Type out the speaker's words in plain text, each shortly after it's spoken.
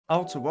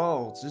Outer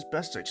Worlds is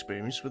best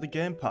experienced with a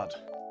gamepad.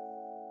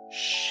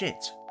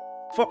 Shit.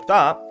 Fuck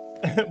that.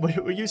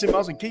 We're using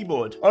mouse and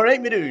keyboard.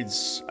 Alright, me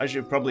dudes. As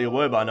you're probably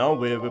aware by now,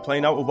 we're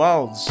playing Outer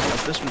Worlds.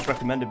 As this was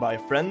recommended by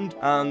a friend,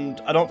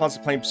 and I don't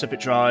fancy playing Pacific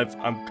Drive.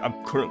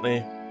 I'm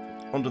currently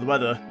under the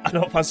weather. I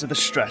don't fancy the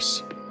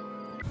stress.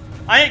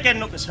 I ain't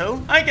getting up this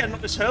hill. I ain't getting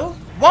up this hill.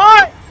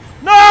 Why?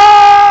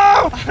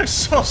 No! I'm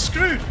so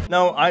screwed.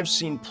 Now, I've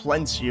seen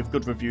plenty of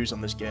good reviews on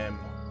this game.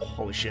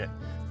 Holy shit.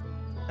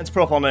 Its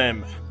proper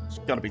name. It's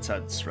gotta be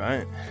Ted's,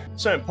 right?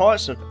 Certain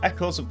parts of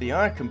Echoes of the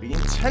Eye can be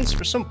intense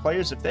for some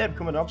players if they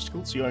become an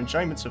obstacle to your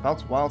enjoyment of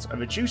Outer Wilds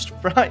and reduced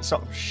frights.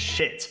 Oh,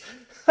 shit.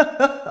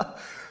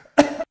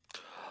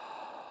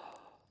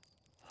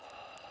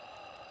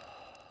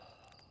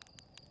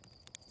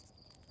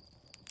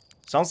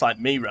 Sounds like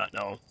me right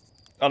now.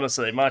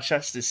 Honestly, my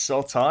chest is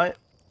so tight.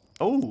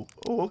 Oh,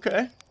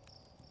 okay.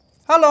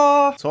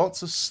 Hello! Talk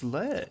to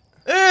Slate.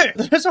 Hey!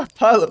 There's our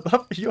pilot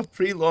map for your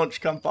pre-launch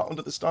camp out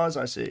under the stars,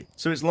 I see.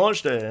 So it's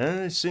launch day,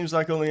 eh? It seems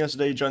like only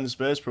yesterday you joined the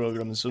space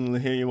program and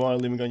suddenly here you are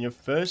leaving on your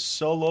first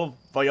solo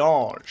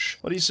voyage.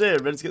 What do you say?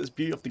 Ready to get this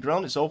beauty off the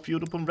ground? It's all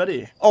fueled up and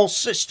ready. All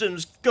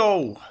systems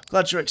go!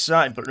 Glad you're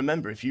excited, but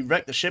remember, if you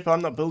wreck the ship,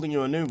 I'm not building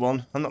you a new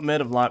one. I'm not made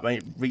of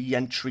lightweight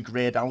re-entry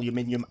grade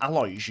aluminium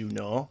alloys, you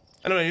know.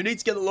 Anyway, you need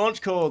to get the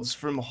launch codes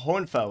from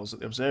Hornfels at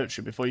the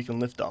observatory before you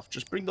can lift off.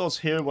 Just bring those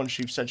here once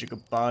you've said your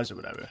goodbyes or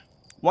whatever.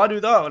 Why do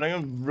that when I'm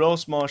gonna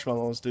roast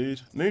marshmallows,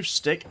 dude? Move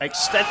stick,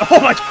 extend. Oh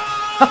my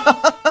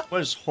god!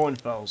 Where's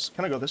Hornfels?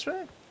 Can I go this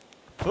way?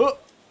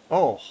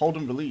 Oh, hold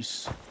and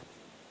release.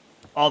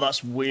 Oh,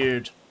 that's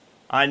weird.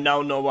 I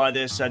now know why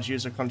they said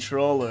use a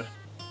controller.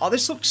 Oh,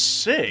 this looks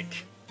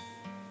sick.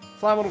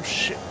 Fly model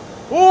shit.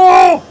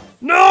 Oh!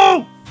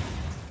 No!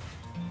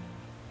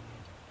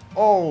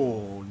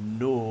 Oh,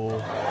 no.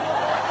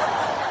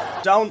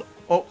 Down,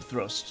 up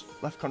thrust.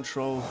 Left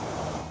control.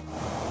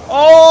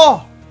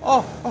 Oh!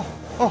 Oh!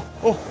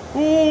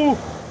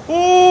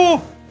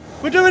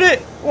 We're doing it!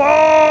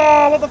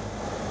 Whoa! What the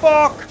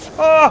fuck?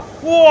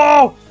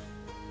 Whoa!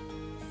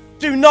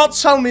 Do not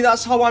tell me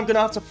that's how I'm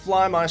gonna have to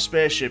fly my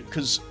spaceship,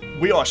 because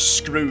we are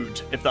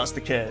screwed if that's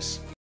the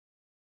case.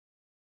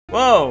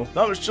 Whoa!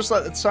 That was just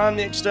like the time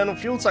the external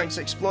fuel tanks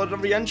exploded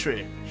on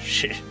re-entry.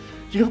 Shit.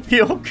 You'll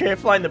be okay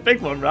flying the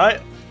big one,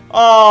 right?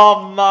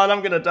 Oh man,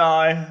 I'm gonna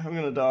die.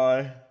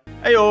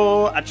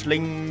 Heyo,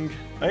 Achling.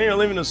 Hey, you're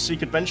leaving us to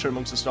seek adventure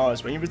amongst the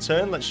stars. When you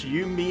return, let's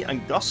you, me,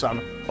 and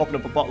Gossan open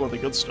up a bottle of the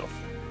good stuff.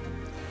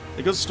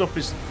 The good stuff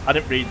is... I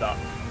didn't read that.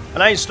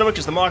 An iron stomach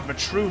is the mark of a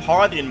true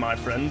Hardian, my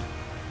friend.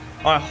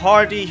 Our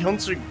hardy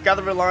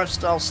hunter-gatherer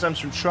lifestyle stems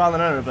from trial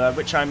and error, by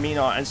which I mean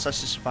our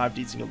ancestors survived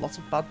eating a lot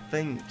of bad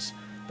things.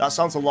 That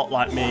sounds a lot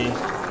like me.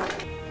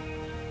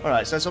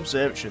 Alright, so let's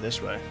observatory this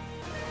way.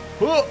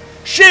 Oh,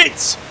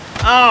 shit!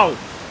 Ow!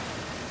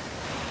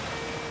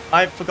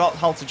 I forgot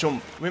how to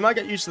jump. We might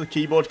get used to the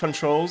keyboard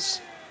controls.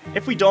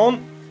 If we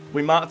don't,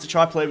 we might have to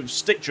try play with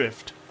stick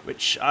drift,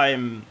 which I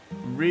am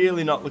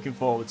really not looking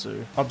forward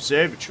to.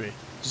 Observatory.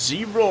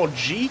 Zero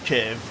G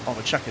cave. Oh,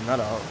 we're checking that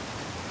out.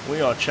 We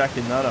are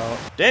checking that out.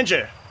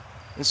 Danger!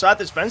 Inside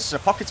this fence is a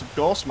pocket of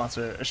ghost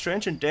matter, a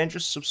strange and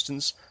dangerous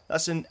substance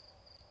that's invisible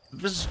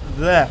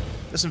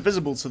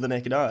to the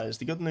naked eyes.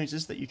 The good news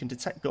is that you can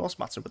detect ghost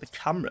matter with a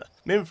camera.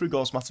 Moving through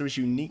ghost matter is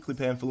uniquely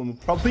painful and will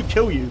probably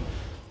kill you.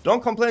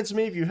 Don't complain to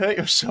me if you hurt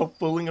yourself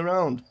fooling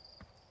around.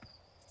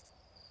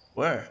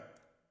 Where?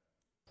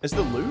 Is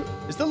the loot?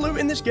 Is the loot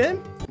in this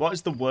game? What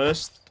is the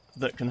worst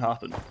that can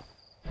happen?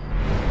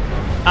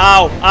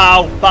 Ow!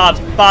 Ow!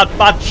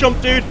 Bad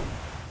jump, dude!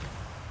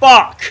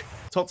 Fuck!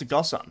 Talk to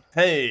Gossan.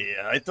 Hey,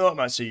 I thought I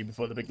might see you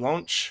before the big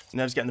launch.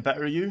 Nerves getting the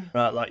better of you?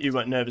 Right, like you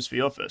weren't nervous for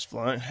your first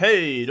flight.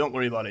 Hey, don't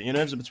worry about it. Your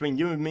nerves are between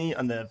you and me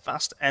and the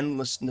vast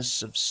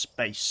endlessness of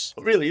space.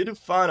 But really, you do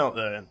fine out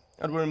there.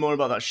 I'd worry more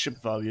about that ship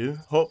if I were you.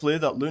 Hopefully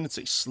that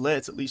lunatic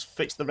Slate at least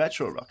fixed the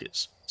retro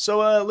rockets.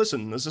 So,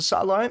 listen, there's a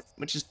satellite,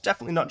 which is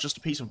definitely not just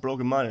a piece of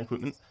broken mining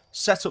equipment,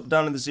 set up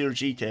down in the Zero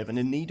G cave and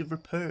in need of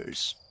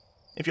repairs.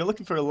 If you're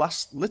looking for a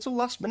little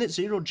last-minute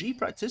Zero G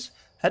practice,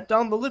 head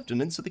down the lift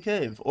and into the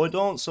cave. Or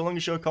don't, so long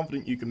as you're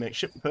confident you can make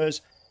ship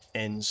repairs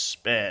in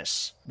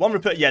space. One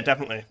repair, yeah,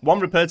 definitely. One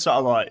repaired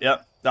satellite,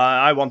 yeah.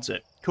 I want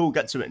it. Cool,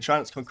 get to it and try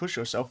not to concuss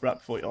yourself right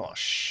before you... Oh,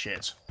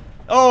 shit.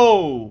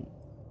 Oh!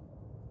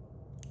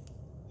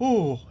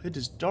 Oh, it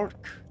is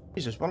dark.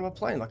 Jesus, what am I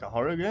playing? Like a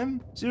horror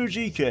game? Zero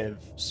G cave.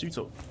 Suit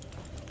up.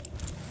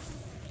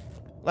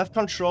 Left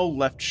control,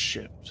 left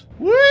shift.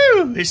 Woo!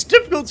 It's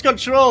difficult to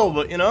control,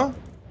 but you know,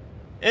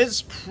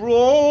 it's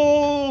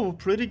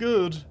pretty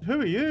good.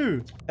 Who are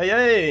you?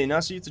 Hey,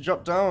 nice of you to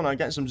drop down. I'm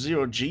getting some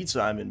Zero G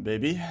time in,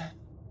 baby.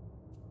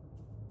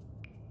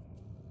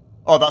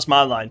 Oh, that's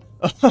my line.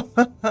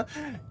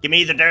 Give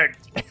me the dirt.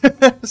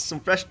 Some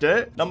fresh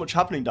dirt. Not much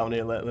happening down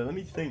here lately. Let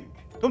me think.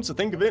 Come to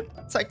think of it,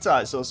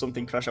 Tectite saw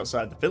something crash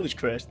outside the village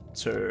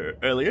crater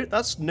earlier.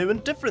 That's new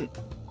and different.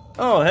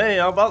 Oh, hey,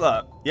 how about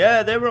that?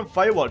 Yeah, they were on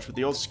Firewatch with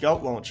the old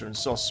scout launcher and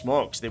saw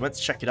smoke, so they went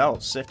to check it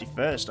out. Safety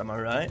first, am I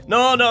right?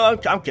 No,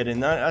 I'm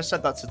kidding. I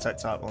said that to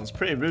Tectite once.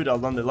 Pretty rude how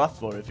long they laughed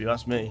for, if you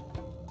ask me.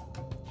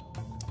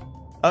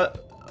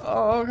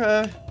 Oh,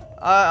 okay.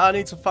 I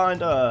need to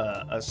find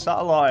a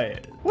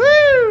satellite.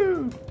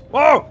 Woo!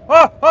 Whoa!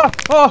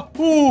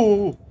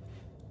 Ooh!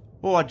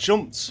 Oh, I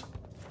jumped.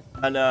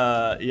 And,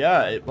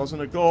 yeah, it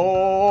wasn't a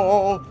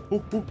goal.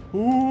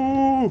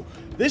 Ooh.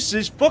 This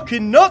is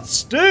fucking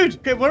nuts, dude!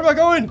 Okay, where am I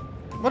going?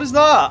 What is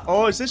that?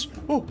 Oh, is this...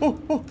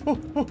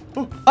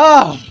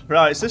 Ah!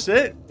 Right, is this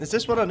it? Is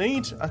this what I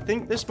need? I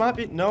think this might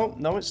be... No,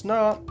 it's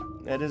not.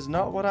 It is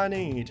not what I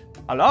need.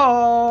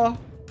 Hello?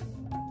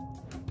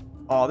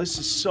 Oh, this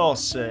is so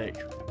sick.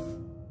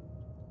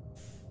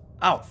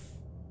 Ow.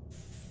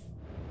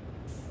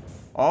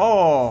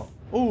 Oh.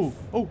 Ooh.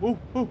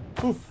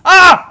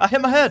 Ah! I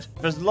hit my head.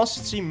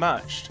 Velocity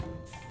matched.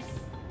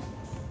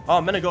 Oh,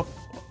 I'm gonna go...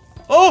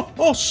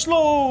 Oh,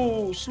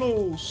 slow.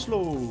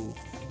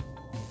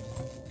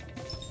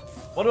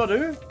 What do I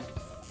do?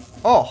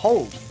 Oh,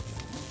 hold.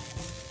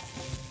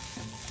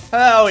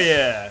 Hell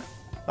yeah.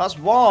 That's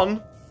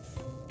one.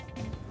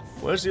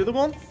 Where's the other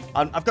one?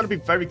 I've got to be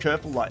very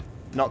careful, like,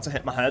 not to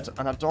hit my head,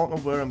 and I don't know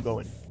where I'm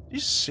going. Do you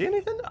see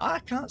anything? I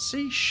can't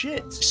see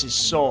shit. This is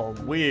so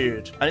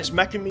weird. And it's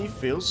making me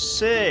feel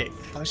sick.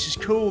 Oh, this is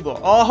cool, though.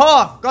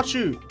 Aha! Got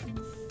you!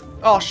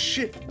 Oh,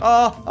 shit.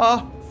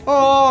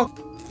 Oh,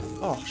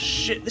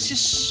 shit. This is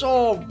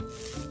so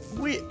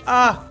weird.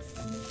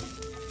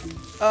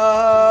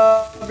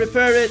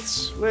 Repair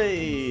it.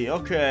 Wait.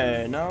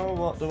 Okay. Now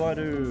what do I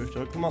do?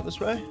 Do I come out this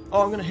way?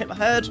 Oh, I'm going to hit my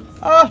head.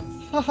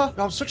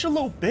 I'm such a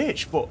little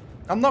bitch, but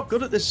I'm not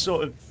good at this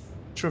sort of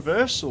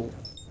traversal.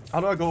 How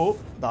do I go up?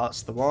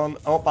 That's the one.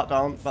 Oh, back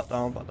down.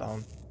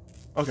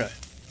 Okay.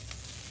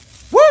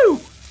 Woo!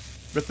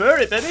 Repair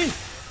it, baby.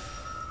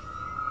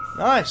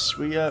 Nice.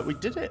 We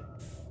did it.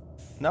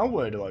 Now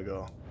where do I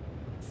go?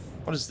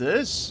 What is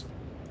this?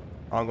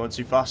 Oh, I'm going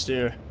too fast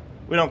here.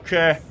 We don't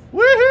care.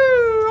 Woohoo!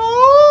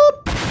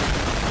 Oh!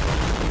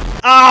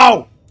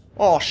 Ow!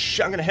 Oh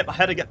shit! I'm gonna hit my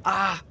head again.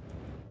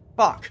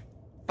 Fuck.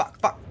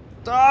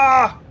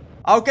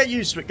 I'll get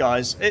used to it,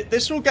 guys.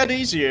 This will get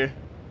easier.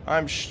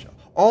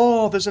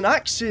 Oh, there's an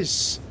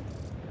axis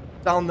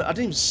down there. I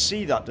didn't even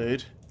see that,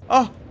 dude.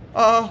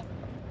 Woohoo!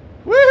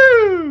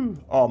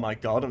 Oh my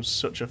god, I'm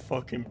such a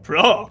fucking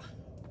pro.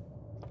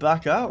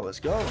 Back out, let's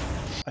go.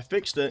 I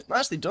fixed it.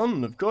 Nicely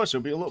done. Of course,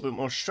 it'll be a little bit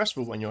more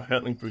stressful when you're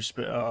hurtling through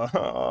spit.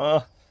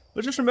 But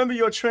just remember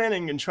your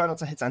training and try not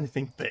to hit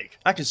anything big.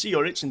 I can see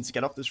you're itching to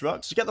get off this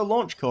rock, so get the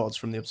launch codes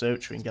from the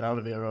observatory and get out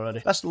of here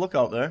already. Best of luck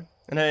out there.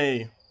 And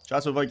hey, try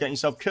to avoid getting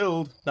yourself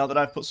killed now that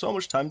I've put so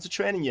much time into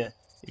training you.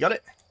 You got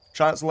it?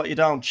 Try not to let you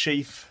down,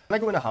 Chief. Can I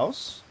go in a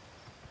house?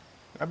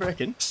 Can I break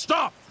in?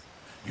 Stop!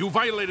 You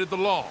violated the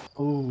law.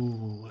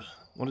 Ooh,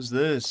 what is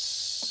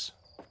this?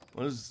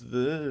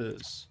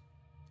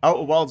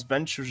 Outer Wilds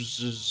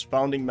Ventures'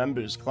 founding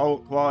members,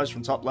 clockwise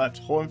from top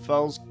left,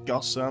 Hornfels,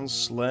 Gossan,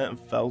 Slate, and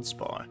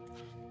Feldspar.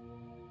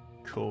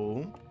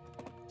 Cool.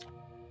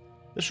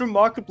 This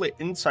remarkably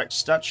intact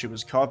statue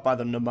was carved by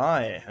the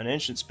Nomai, an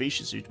ancient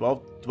species who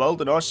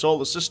dwelled in our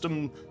solar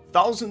system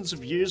thousands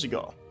of years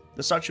ago.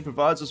 The statue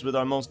provides us with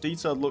our most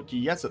detailed look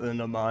yet at the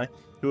Nomai,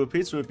 who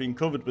appear to have been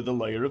covered with a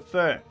layer of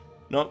fur,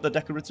 not the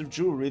decorative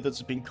jewellery that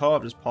has been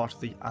carved as part of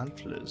the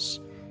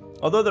antlers.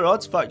 Although their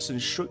artifacts and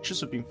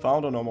structures have been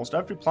found on almost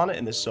every planet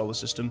in this solar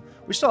system,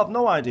 we still have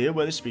no idea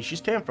where this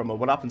species came from or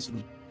what happened to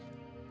them.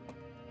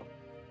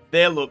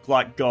 They look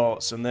like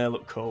goats and they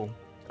look cool.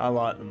 I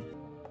like them.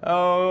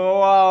 Oh,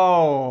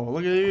 wow,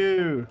 look at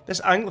you. This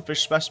anglerfish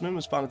specimen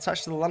was found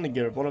attached to the landing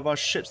gear of one of our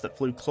ships that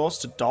flew close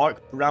to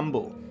dark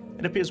bramble.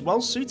 It appears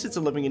well suited to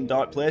living in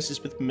dark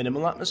places with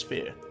minimal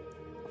atmosphere.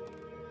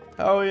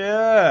 Oh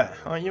yeah,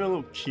 aren't you a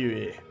little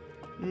cutie?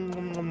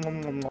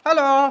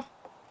 Hello!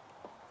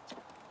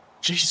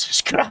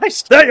 Jesus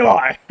Christ, there you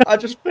are! I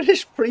just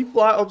finished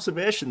pre-flight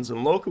observations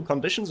and local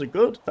conditions are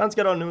good. Time to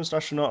get our newest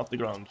astronaut off the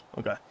ground.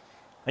 Okay.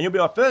 And you'll be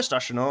our first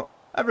astronaut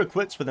ever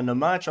equipped with a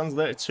Nomai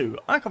translator too.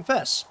 I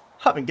confess,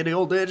 I've been giddy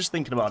all day just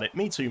thinking about it.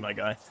 Me too, my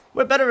guy.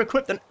 We're better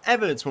equipped than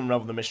ever to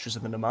unravel the mysteries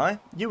of the Nomai.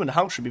 You and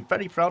Hal should be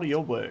very proud of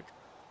your work.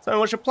 Tell me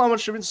what's your plan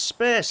once you're in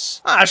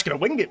space? I'm just gonna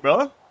wing it,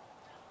 bro.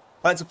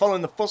 Plan to follow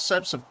in the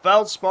footsteps of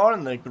Feldspar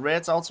and the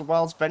Great Outer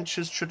Wilds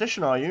Ventures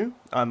tradition, are you?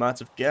 I might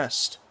have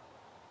guessed.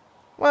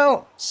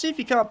 Well, see if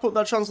you can't put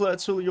that translator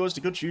tool of yours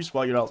to good use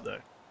while you're out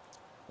there.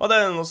 Well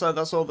then, looks like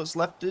that's all that's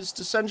left is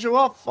to send you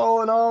off.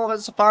 All in all,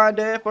 it's a fine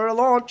day for a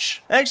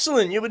launch.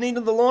 Excellent, you'll be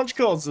needing the launch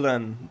codes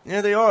then.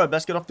 Here they are,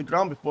 best get off the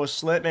ground before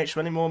Slate makes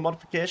any more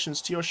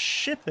modifications to your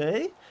ship,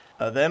 eh?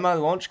 Are they my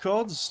launch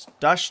codes?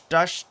 Dash,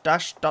 dash,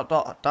 dash, dot,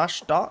 dot,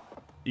 dash,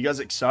 dot. You guys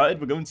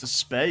excited? We're going to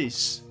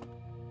space.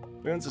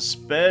 We're going to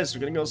space,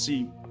 we're gonna go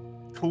see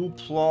cool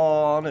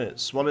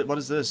planets. What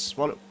is this?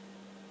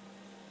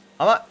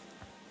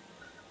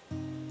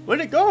 Where'd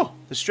it go?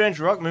 The strange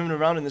rock moving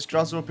around in this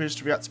grass appears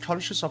to react to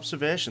conscious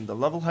observation. The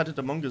level-headed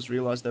among us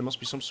realise there must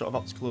be some sort of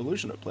optical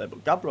illusion at play,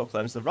 but Gabbro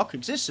claims the rock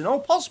exists in all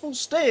possible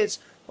states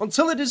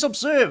until it is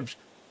observed.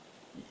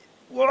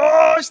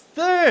 Whoa, it's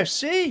there,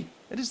 see?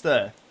 It is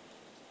there.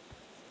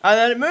 And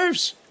then it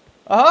moves.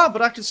 Aha,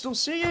 but I can still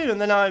see you, and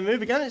then I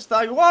move again, it's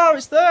like, whoa,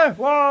 it's there,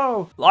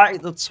 whoa!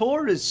 Like the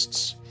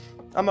tourists.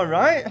 Am I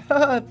right?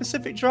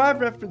 Pacific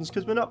Drive reference,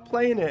 because we're not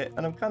playing it,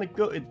 and I'm kind of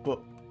gutted, but...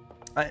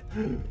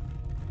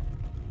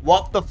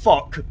 What the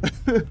fuck?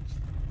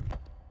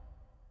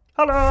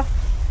 Hello!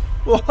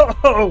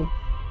 Whoa!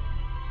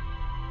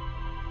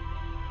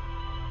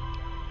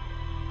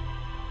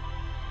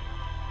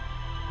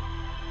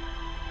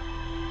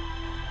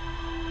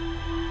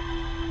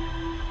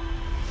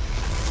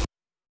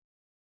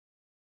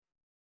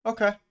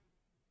 Okay.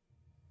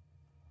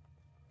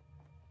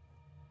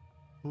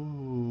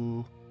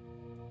 Ooh.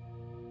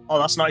 Oh,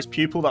 that's not his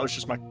pupil, that was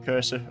just my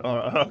cursor. Oh,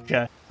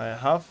 okay. I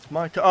have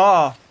my...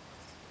 Ah!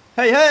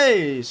 Hey,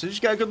 hey! So did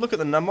you get a good look at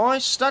the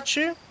Namoi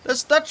statue? The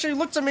statue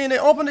looked at me and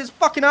it opened its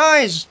fucking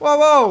eyes! Whoa,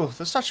 whoa!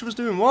 The statue was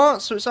doing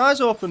what? So its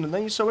eyes opened and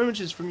then you saw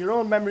images from your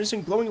own memories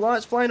and glowing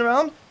lights flying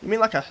around? You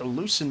mean like a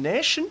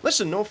hallucination?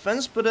 Listen, no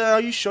offense, but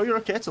are you sure you're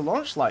okay to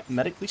launch, like,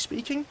 medically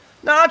speaking?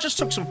 Nah, I just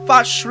took some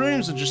fat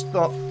shrooms and just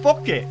thought,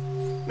 fuck it!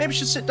 Maybe you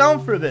should sit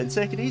down for a bit and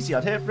take it easy.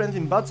 I'd hate for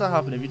anything bad to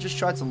happen if you just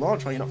tried to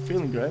launch while you're not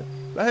feeling great.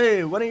 But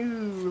hey,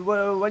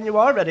 when you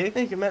are ready,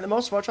 you can make the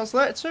most of our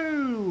translator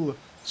too!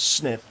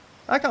 Sniff.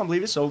 I can't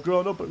believe it's all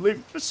grown up and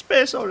leaving for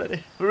space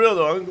already. For real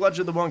though, I'm glad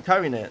you're the one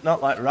carrying it,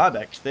 not like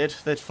Rybeck.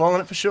 They'd fall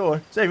on it for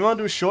sure. So if you want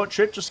to do a short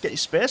trip, just get your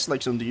space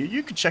legs under you,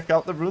 you could check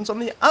out the ruins on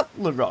the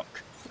Atla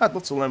Rock. I'd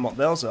love to learn what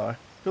those are.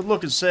 Good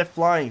luck and safe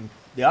flying.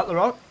 The Atla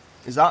Rock?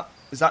 Is that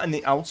in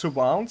the Outer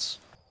Wilds?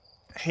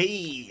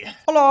 Hey.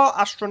 Hello,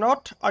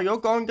 astronaut. Are you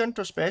going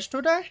into space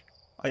today?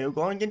 Are you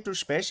going into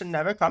space and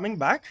never coming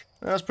back?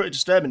 That's pretty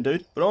disturbing,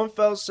 dude. But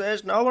Owenfeld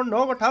says, no one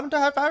knows what happened to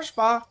her first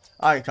spa.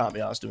 I can't be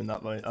arsed doing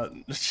that, mate. No,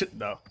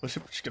 we're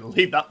just going to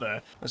leave that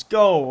there. Let's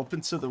go up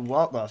into the...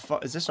 What the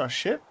fuck? Is this our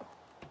ship?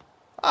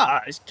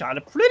 Ah, it's kind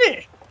of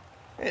pretty.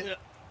 It's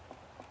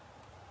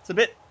a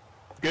bit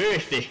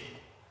girthy.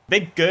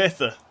 Big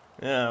girther.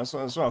 Yeah, that's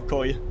what I'll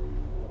call you.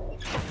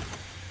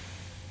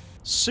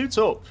 Suit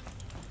up.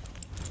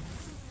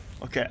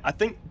 Okay, I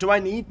think... Do I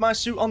need my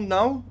suit on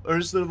now? Or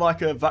is there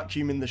like a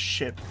vacuum in the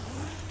ship?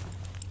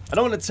 I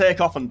don't want to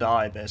take off and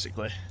die,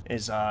 basically,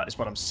 is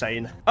what I'm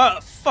saying.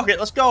 Fuck it,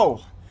 let's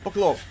go!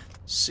 Buckle up.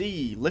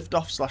 C,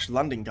 lift-off /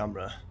 landing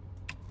camera.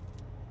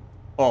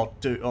 Oh,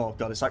 dude, oh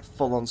god, it's like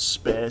full-on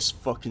space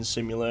fucking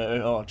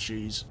simulator. Oh,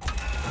 jeez.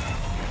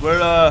 We're,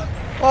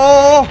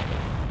 Oh!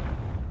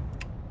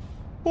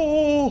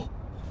 Oh!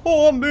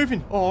 Oh, I'm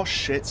moving! Oh,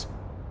 shit.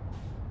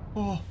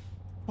 Oh,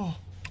 oh,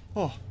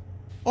 oh.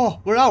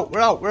 Oh, we're out.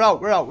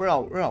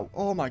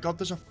 Oh my god,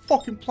 there's a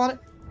fucking planet.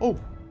 Oh,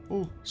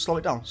 slow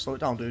it down,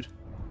 dude.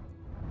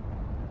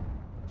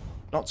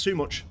 Not too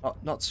much,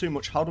 not too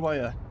much. How do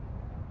I,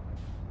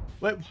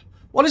 Wait,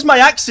 what is my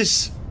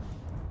axis?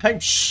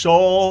 I'm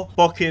so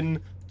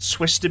fucking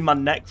twisting my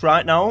neck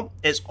right now.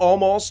 It's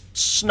almost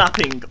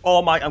snapping.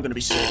 Oh my, I'm gonna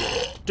be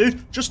sick.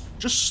 Dude, just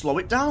slow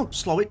it down,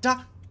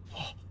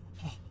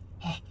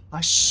 Oh, I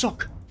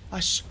suck.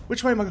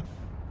 Which way am I going?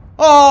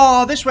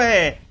 Oh, this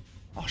way.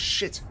 Oh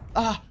shit.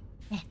 Can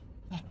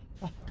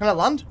I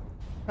land?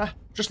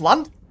 Just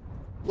land?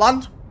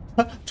 Land?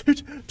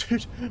 Dude,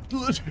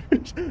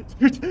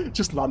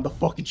 just land the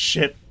fucking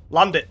ship.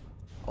 Land it.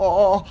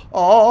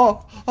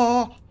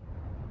 Oh.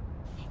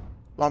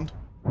 Land.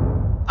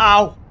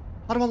 Ow.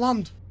 How do I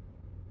land?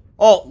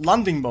 Oh,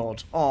 landing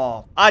mode.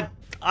 Oh, I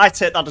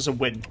take that as a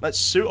win. Let's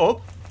suit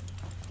up.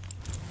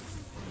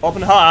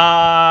 Open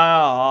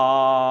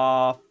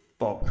high.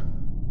 Fuck.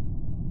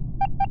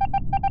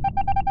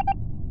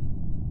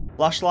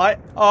 Flashlight.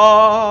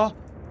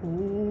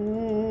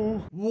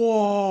 Ooh.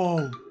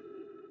 Whoa.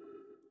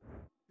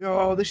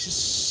 Yo, this is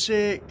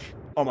sick.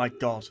 Oh my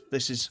god,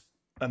 this is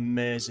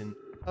amazing.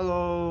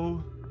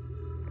 Hello.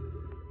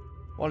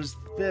 What is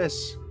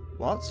this?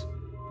 What?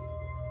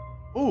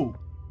 Ooh.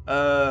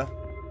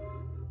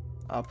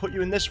 I'll put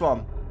you in this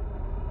one.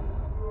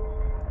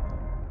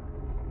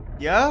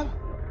 Yeah?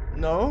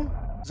 No?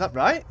 Is that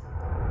right?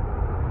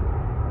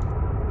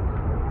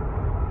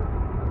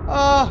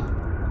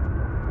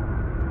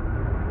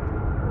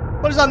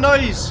 What is that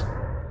noise?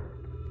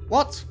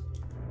 What?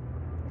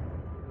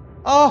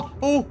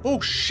 Oh,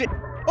 shit.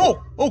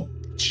 Oh,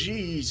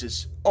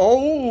 Jesus.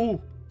 Oh.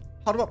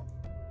 How do I...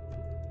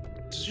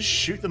 Just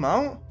shoot them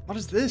out? What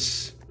is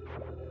this?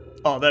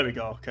 Oh, there we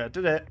go. Okay,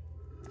 did it.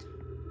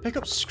 Pick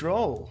up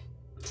scroll.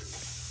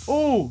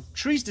 Oh,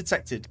 trees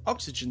detected.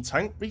 Oxygen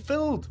tank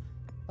refilled.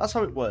 That's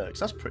how it works.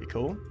 That's pretty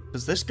cool.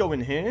 Does this go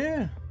in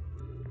here?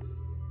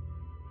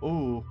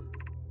 Oh.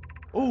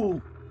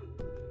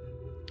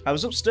 I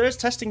was upstairs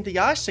testing the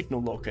eye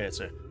signal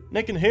locator.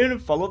 They can hear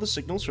and follow the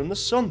signals from the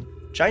sun.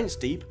 Giant's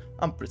Deep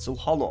and Brittle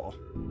Hollow.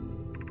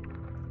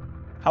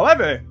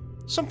 However,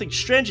 something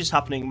strange is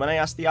happening when I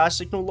ask the eye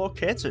signal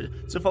locator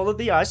to follow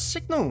the eye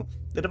signal.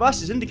 The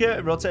device's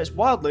indicator rotates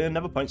wildly and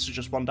never points to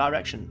just one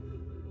direction.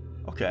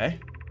 Okay.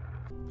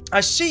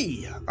 I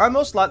see. I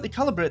most likely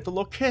calibrated the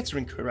locator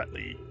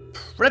incorrectly.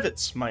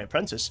 Privet, my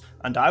apprentice,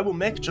 and I will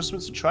make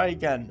adjustments to try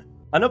again.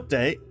 An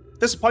update.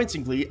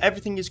 Disappointingly,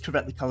 everything is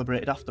correctly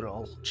calibrated after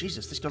all.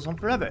 Jesus, this goes on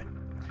forever.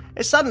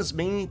 It saddens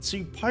me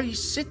to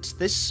posit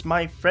this,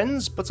 my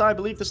friends, but I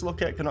believe this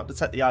locator cannot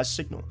detect the eye's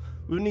signal.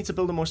 We will need to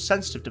build a more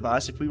sensitive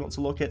device if we want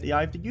to locate the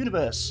eye of the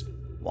universe.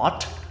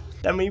 What?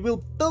 Then we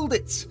will build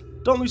it!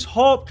 Don't lose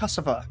hope,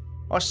 Cassava!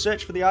 Our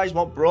search for the eye is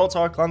what brought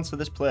our clans to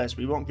this place.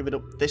 We won't give it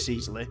up this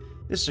easily.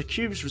 This is a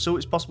curious result.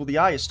 It's possible the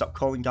eye has stopped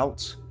calling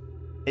out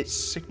its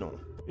signal.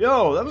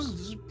 Yo, this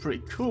is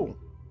pretty cool.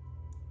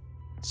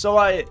 So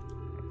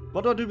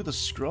what do I do with the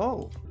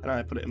scroll? Can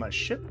I put it in my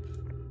ship?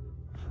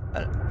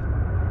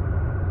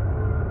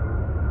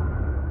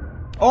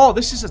 Oh,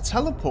 this is a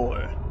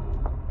teleporter.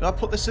 Do I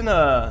put this in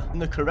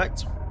the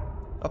correct...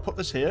 I put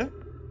this here?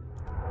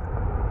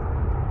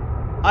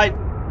 I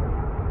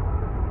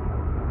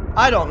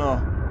don't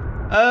know.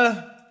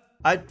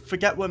 I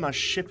forget where my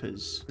ship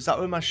is. Is that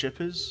where my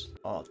ship is?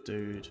 Oh,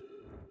 dude.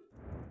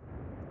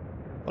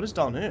 What is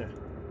down here?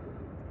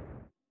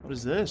 What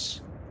is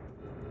this?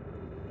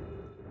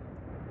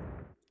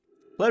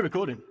 Play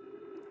recording.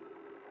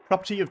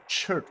 Property of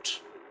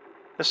chert.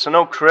 This is an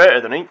old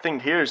crater. The neat thing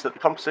here is that the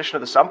composition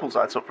of the samples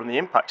I took from the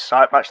impact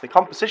site matched the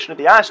composition of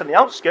the ice on the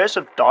outskirts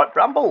of Dark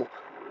Bramble.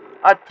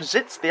 I'd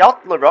posit the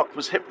outler rock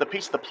was hit with a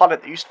piece of the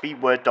planet that used to be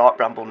where Dark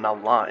Bramble now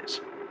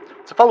lies.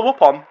 To follow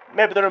up on,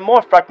 maybe there are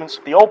more fragments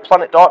of the old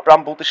planet Dark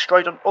Bramble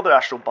destroyed on other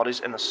astral bodies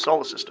in the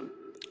solar system.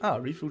 Ah,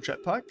 refill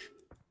jetpack.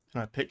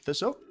 Can I pick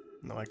this up?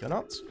 No, I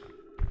cannot.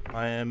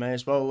 I may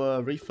as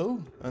well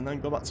refill and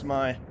then go back to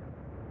my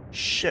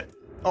ship.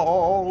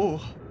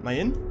 Oh, am I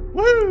in?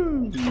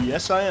 Woo!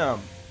 Yes, I am.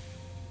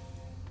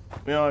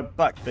 We are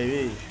back,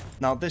 baby.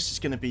 Now, this is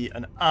going to be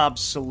an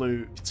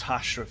absolute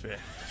catastrophe.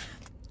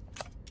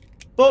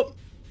 But,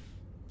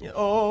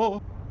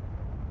 oh,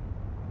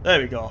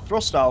 there we go.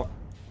 Thrust out.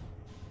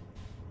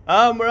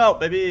 And we're out,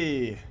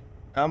 baby.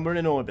 And we're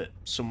in orbit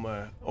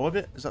somewhere.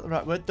 Orbit? Is that the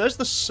right word? There's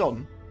the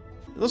sun.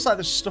 It looks like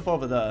there's stuff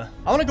over there.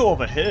 I want to go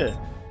over here.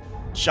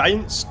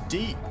 Giants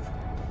deep.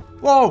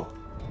 Whoa!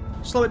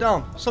 Slow it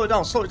down. Slow it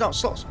down. Slow it down.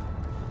 Slow.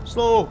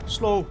 Slow.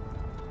 Slow.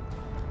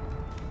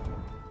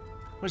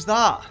 What's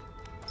that?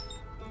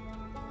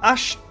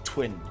 Ash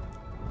twin.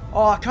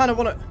 Oh, I kind of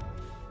want to...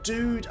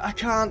 Dude, I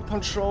can't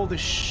control this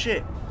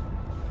shit.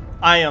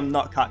 I am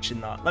not catching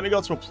that. Let me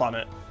go to a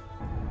planet.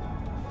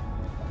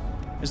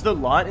 Is there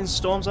lightning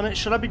storms on it?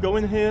 Should I be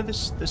going here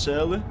this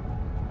early?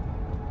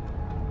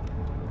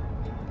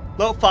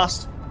 Little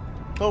fast.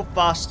 Little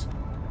fast.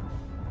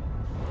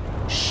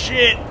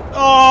 Shit.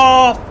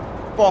 Oh,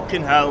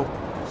 fucking hell.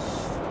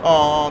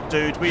 Oh,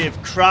 dude, we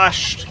have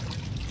crashed.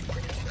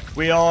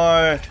 We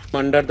are...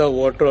 under the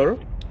water.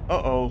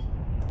 Uh-oh.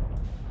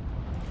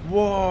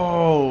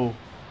 Whoa.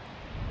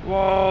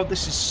 Whoa,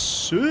 this is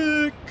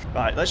sick.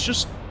 Right, let's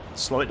just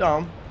slow it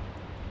down.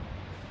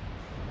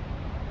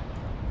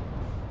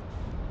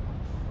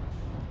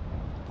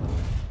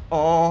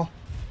 Oh.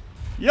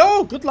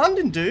 Yo, good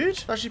landing,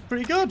 dude. Actually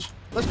pretty good.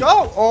 Let's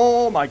go.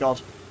 Oh my god.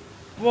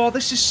 Whoa,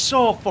 this is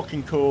so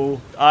fucking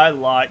cool. I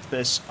like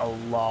this a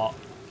lot.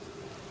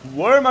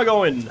 Where am I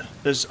going?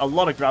 There's a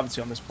lot of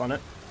gravity on this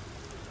planet.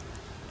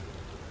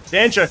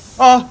 Danger.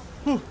 Oh.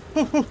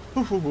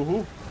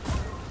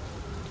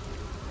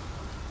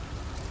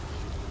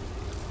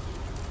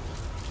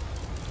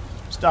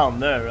 It's down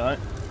there, right?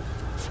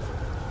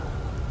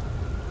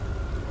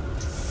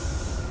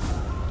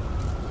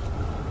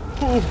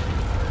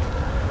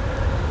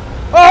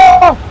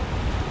 Oh!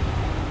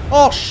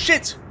 Oh,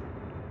 shit!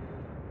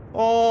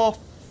 Oh,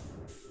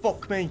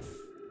 fuck me.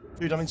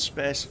 Dude, I'm in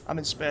space. I'm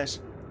in space.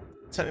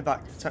 Take me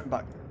back. Take me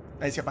back.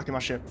 I need to get back in my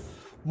ship.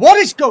 What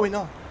is going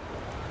on?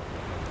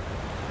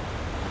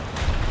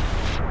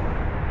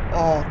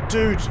 Oh,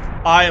 dude.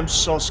 I am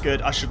so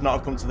scared. I should not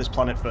have come to this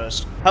planet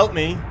first. Help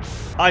me.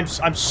 I'm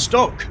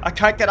stuck. I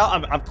can't get out.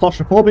 I'm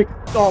claustrophobic.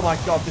 Oh my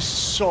god, this is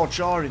so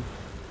jarring.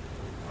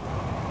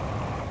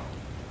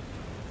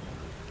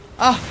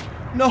 Ah,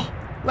 no.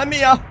 Let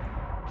me out.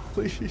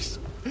 Please.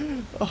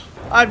 Oh,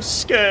 I'm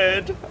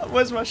scared.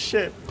 Where's my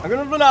ship? I'm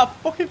gonna run out of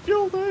fucking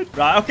fuel, dude.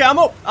 Right, okay, I'm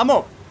up. I'm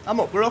up. I'm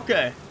up. We're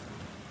okay.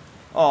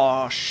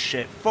 Oh,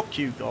 shit. Fuck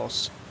you,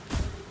 Ghost.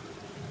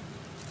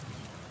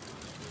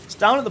 It's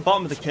down at the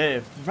bottom of the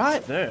cave.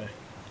 Right there.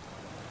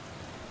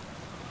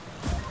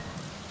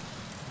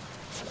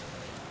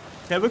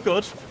 Okay, we're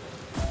good.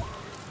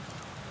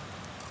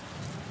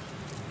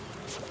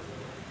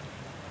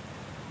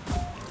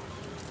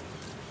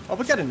 Oh,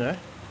 we're getting there.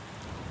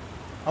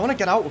 I want to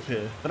get out of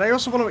here, but I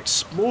also want to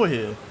explore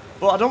here.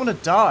 But I don't want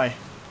to die.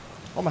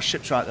 Oh, my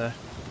ship's right there.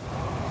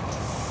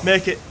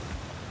 Make it.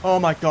 Oh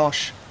my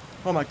gosh.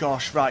 Oh my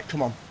gosh. Right,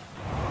 come on.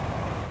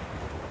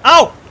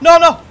 Ow! No,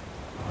 no!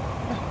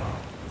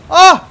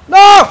 Oh,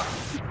 no!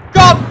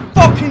 God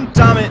fucking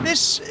damn it.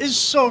 This is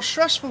so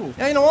stressful.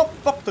 Yeah, you know what?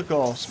 Fuck the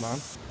ghost, man.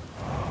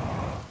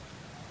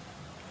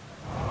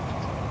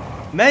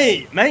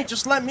 Mate,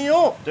 just let me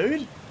up,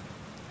 dude.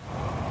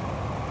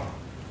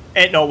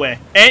 Ain't no way.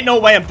 Ain't no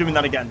way I'm doing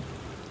that again.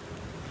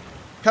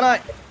 Can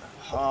I?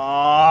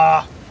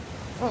 Ah.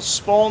 I'll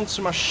spawn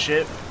to my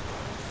ship.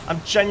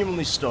 I'm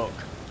genuinely stuck.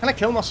 Can I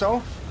kill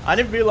myself? I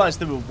didn't realise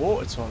there were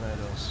water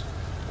tornadoes.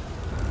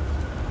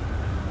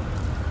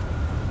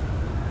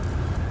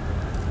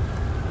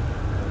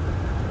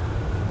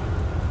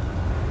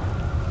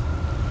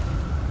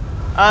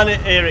 And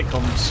here it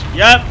comes.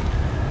 Yep.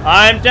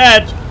 I'm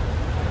dead.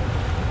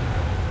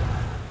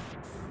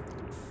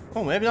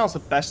 Oh, maybe now's the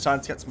best time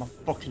to get to my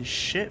fucking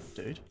ship,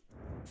 dude.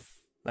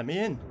 Let me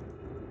in.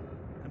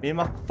 Let me in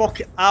my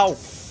fucking... Ow.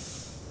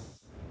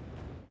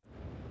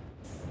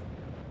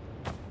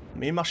 Let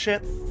me in my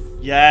ship.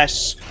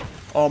 Yes.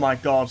 Oh my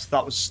god,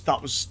 that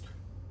was...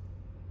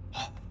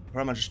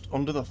 Where am I, just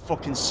under the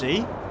fucking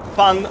sea?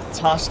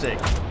 Fantastic.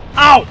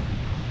 Ow!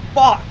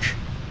 Fuck!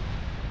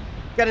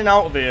 Getting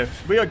out of here.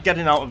 We are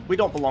getting out of... We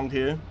don't belong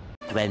here.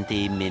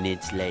 20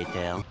 minutes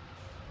later.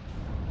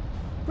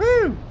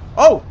 Woo!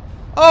 Oh!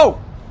 Oh!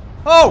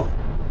 Oh!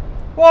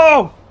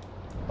 Whoa!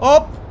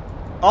 Up!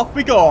 Off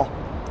we go.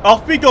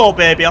 Off we go,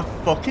 baby. I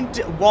fucking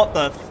did... What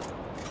the...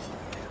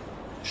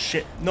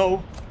 Shit.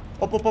 No.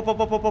 Up, up, up, up,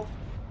 up, up, up.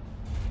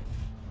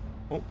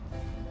 Oh.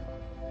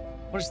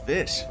 What is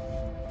this?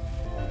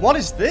 What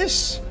is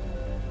this?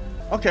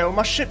 Okay, well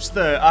my ship's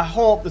there. I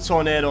hope the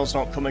tornadoes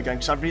don't come again,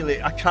 because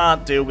I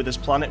can't deal with this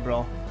planet,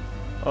 bro.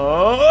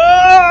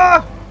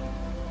 Oh!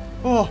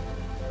 Oh!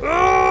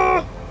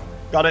 Oh!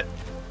 Got it.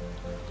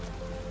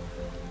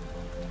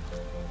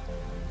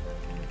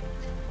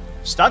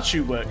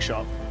 Statue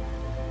workshop.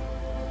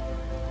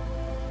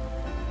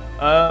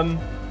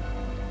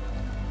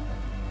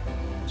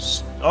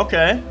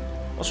 Okay.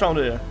 What's wrong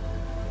here?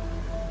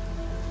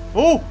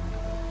 Oh!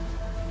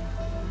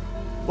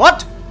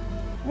 What?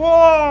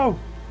 Whoa!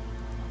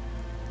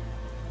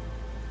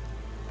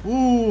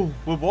 Ooh,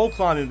 we're wall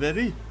climbing,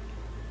 baby.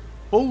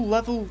 Full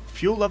level,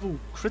 fuel level,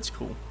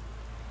 critical.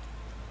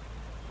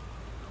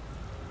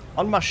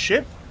 On my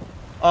ship?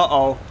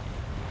 Uh-oh.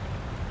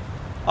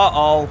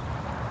 Uh-oh.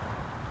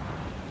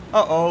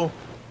 Uh-oh.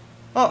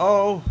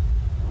 Uh-oh.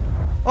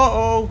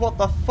 Uh-oh, what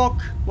the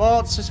fuck?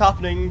 What's is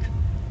happening?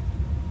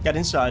 Get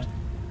inside.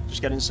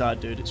 Just get inside,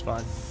 dude, it's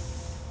fine.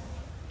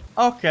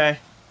 Okay.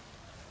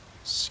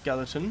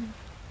 Skeleton.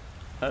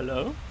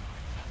 Hello?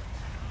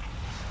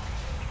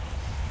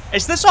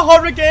 Is this a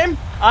horror game?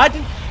 I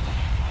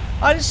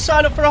didn't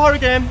sign up for a horror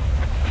game.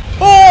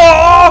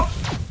 Oh!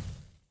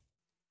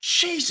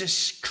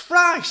 Jesus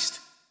Christ!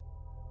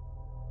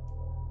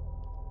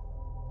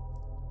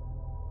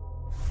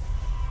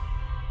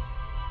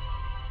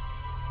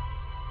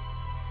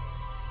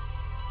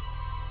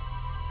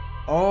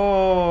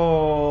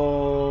 Oh.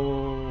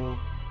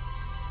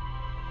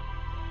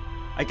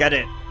 I get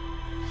it.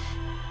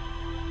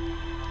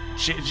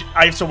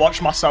 I have to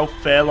watch myself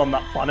fail on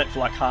that planet for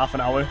like half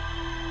an hour.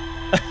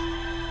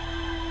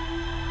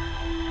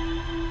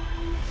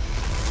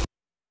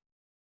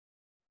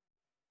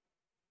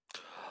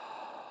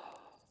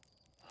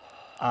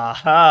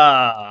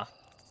 Aha!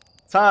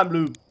 Time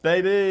loop,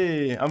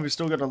 baby! And we've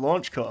still got the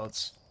launch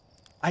codes.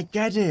 I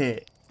get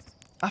it.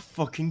 I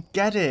fucking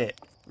get it.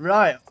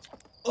 Right.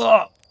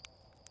 Ugh.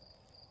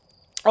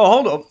 Oh,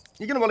 hold up.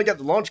 You're gonna want to get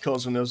the launch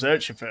codes from those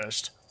urchin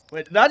first.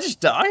 Wait, did I just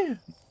die?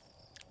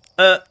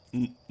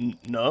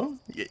 No?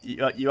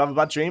 You have a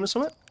bad dream or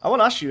something? I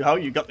want to ask you how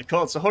you got the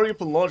code, so hurry up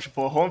and launch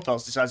before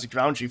Hornfels decides to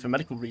ground you for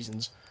medical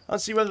reasons.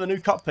 Let's see whether the new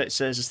cockpit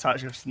says it's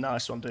attached.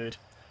 Nice one, dude.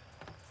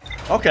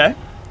 Okay.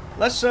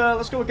 Let's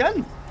go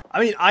again. I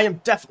mean, I am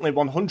definitely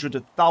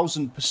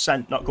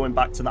 1,000% not going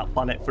back to that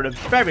planet for a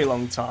very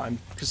long time,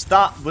 because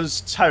that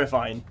was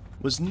terrifying.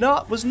 Was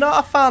not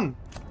a fan.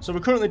 So we're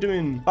currently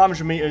doing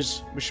 500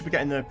 meters. We should be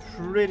getting there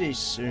pretty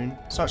soon.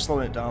 Start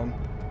slowing it down.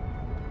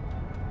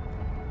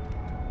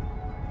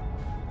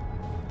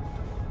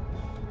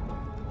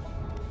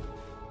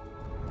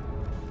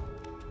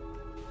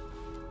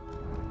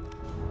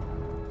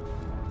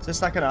 Is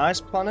this like an ice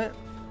planet?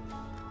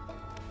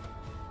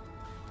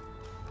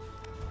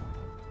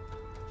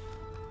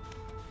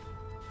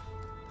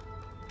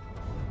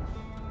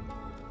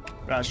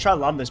 Right, let's try to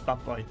land this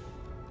bad boy.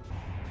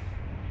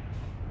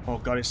 Oh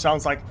god, it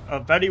sounds like a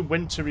very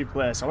wintry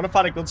place. I want to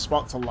find a good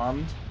spot to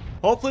land.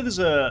 Hopefully there's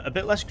a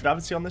bit less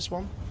gravity on this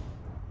one.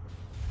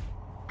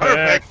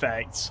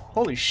 Perfect.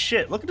 Holy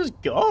shit, look at us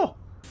go.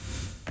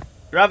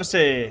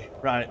 Gravity.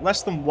 Right,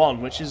 less than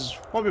 1, which is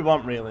what we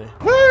want really.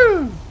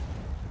 Woo!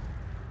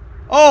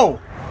 Oh!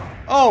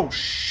 Oh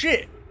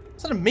shit!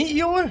 Is that a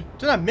meteor?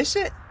 Did I miss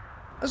it?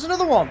 There's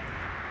another one.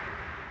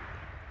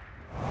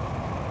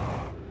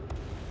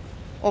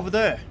 Over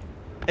there.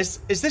 Is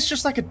this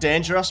just like a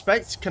danger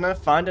aspect? Can I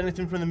find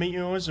anything from the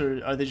meteors,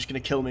 or are they just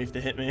going to kill me if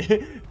they hit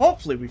me?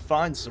 Hopefully we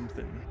find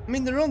something. I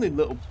mean, they're only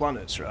little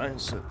planets, right?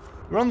 So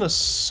we're on the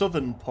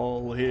southern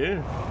pole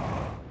here.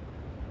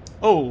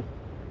 Oh.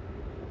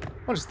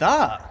 What is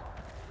that?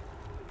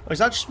 Oh, is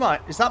that just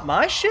is that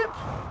my ship?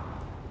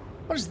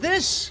 What is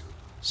this?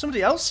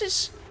 Somebody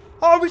else's?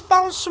 Oh, we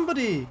found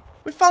somebody.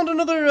 We found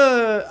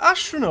another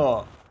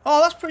astronaut.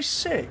 Oh, that's pretty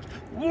sick.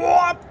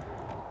 What?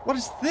 What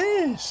is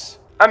this?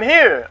 I'm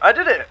here. I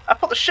did it. I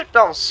put the ship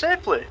down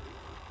safely.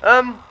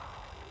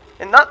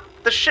 In that,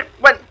 the ship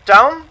went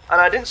down,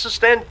 and I didn't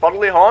sustain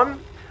bodily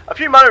harm. A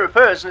few minor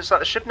repairs, and it's like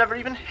the ship never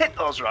even hit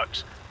those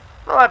rocks.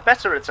 Well, I had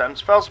better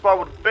attempts. Felspar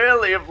would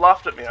barely have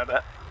laughed at me, I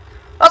bet.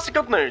 That's the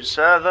good news.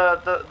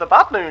 The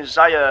bad news,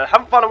 I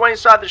haven't found a way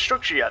inside the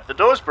structure yet. The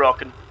door's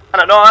broken.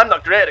 And I know I'm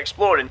not great at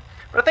exploring,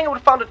 but I think I would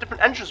have found a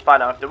different entrance by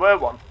now if there were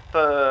one.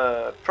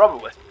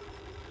 Probably.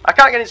 I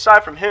can't get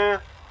inside from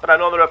here, but I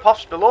know there are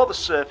paths below the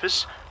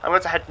surface. I'm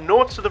going to head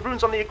north to the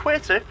ruins on the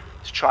equator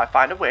to try and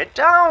find a way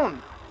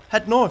down.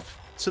 Head north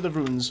to the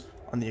ruins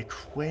on the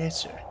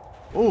equator.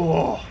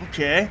 Oh,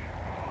 okay.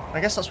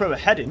 I guess that's where we're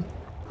heading.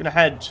 We're gonna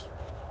head...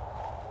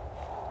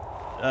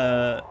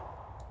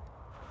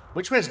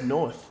 which way's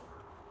north?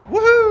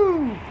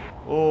 Woohoo!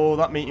 Oh,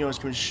 that meteor is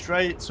coming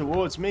straight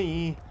towards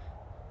me.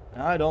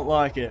 I don't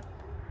like it.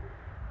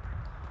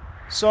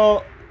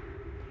 So...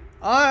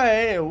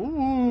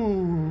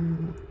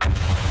 Ooh.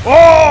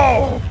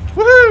 Oh!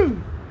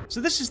 Woohoo!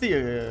 So this is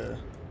the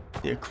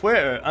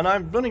equator, and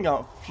I'm running out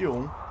of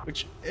fuel,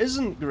 which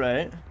isn't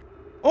great.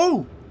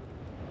 Oh!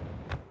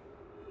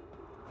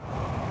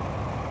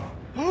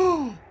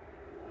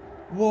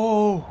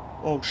 Whoa!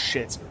 Oh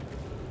shit!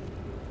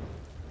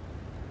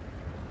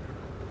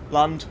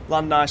 Land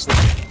nicely.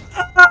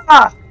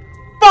 Ah!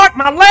 Fuck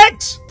my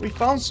legs! We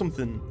found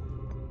something.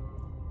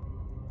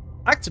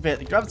 Activate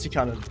the gravity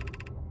cannon.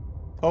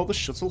 Hold the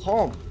shuttle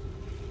home.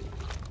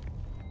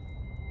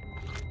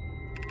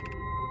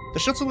 The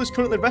shuttle is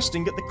currently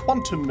resting at the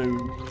quantum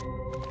moon.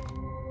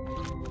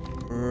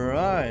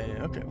 Right,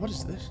 okay, what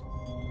is this?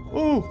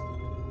 Ooh!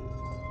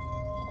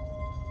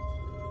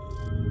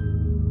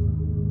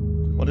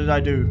 What did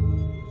I do?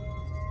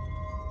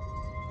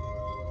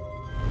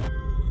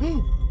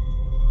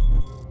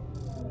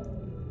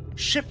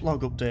 Ship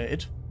log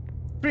updated.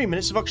 3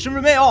 minutes of oxygen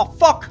remain. Oh,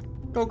 fuck!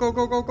 Go, go,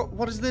 go, go, go.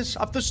 What is this?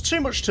 There's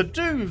too much to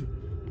do.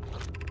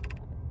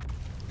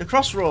 The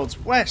crossroads,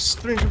 west,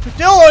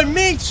 350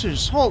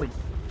 meters. Holy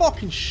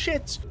fucking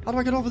shit. How do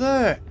I get over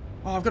there?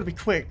 Oh, I've got to be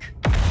quick.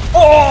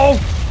 Oh,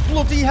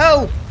 bloody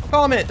hell.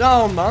 Calm it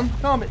down, man.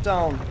 Calm it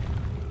down.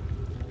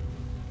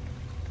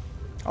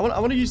 I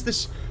want to use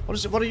this. What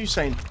is it? What are you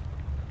saying?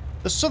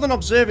 The Southern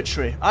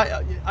Observatory.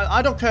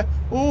 I don't care.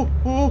 Oh.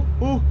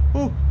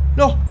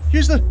 No.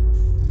 Use the...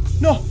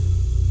 No.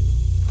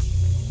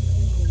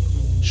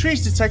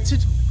 Trees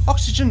detected.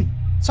 Oxygen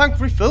tank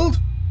refilled.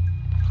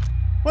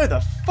 Where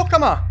the fuck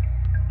am I?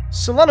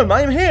 Solanum,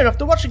 I am here.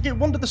 After watching it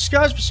wander the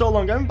skies for so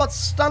long, I'm about to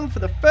stand for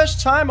the first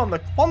time on the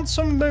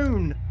quantum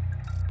moon.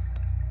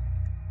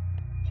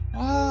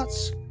 What?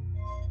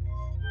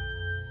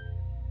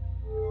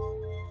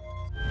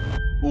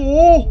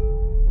 Oh!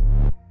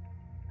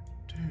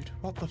 Dude,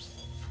 what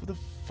the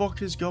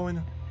fuck is going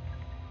on?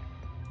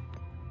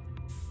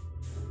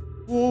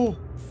 Whoa!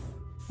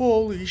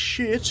 Holy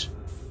shit!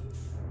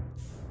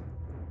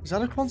 Is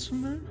that a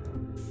quantum moon?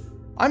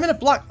 Am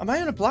I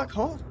in a black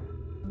hole?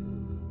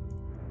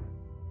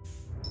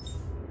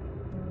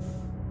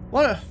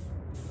 What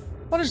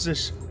is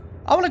this?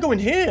 I want to go in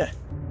here.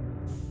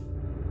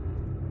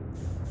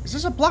 Is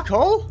this a black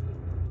hole?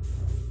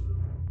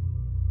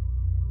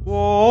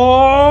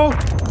 Whoa!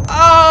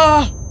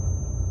 Ah!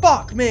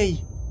 Fuck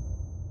me!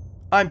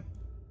 I'm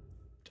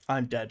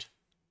dead.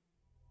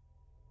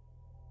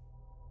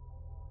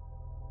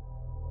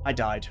 I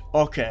died.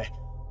 Okay.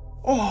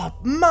 Oh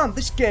man,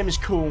 this game is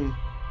cool.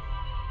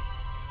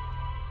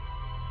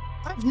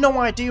 I have no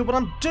idea what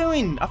I'm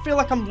doing. I feel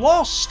like I'm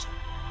lost.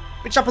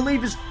 Which I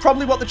believe is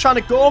probably what they're trying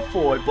to go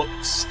for, but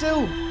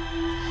still.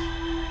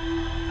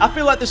 I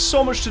feel like there's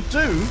so much to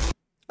do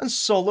and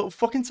so little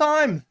fucking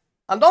time.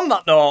 And on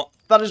that note,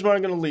 that is where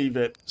I'm going to leave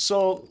it.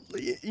 So,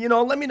 you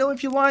know, let me know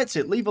if you liked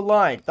it. Leave a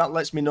like. That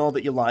lets me know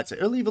that you liked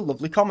it. Or leave a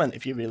lovely comment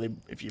if you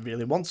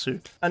really want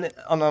to. And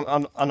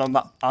on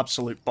that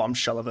absolute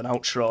bombshell of an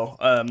outro,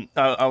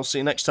 I'll see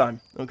you next time.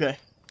 Okay?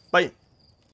 Bye.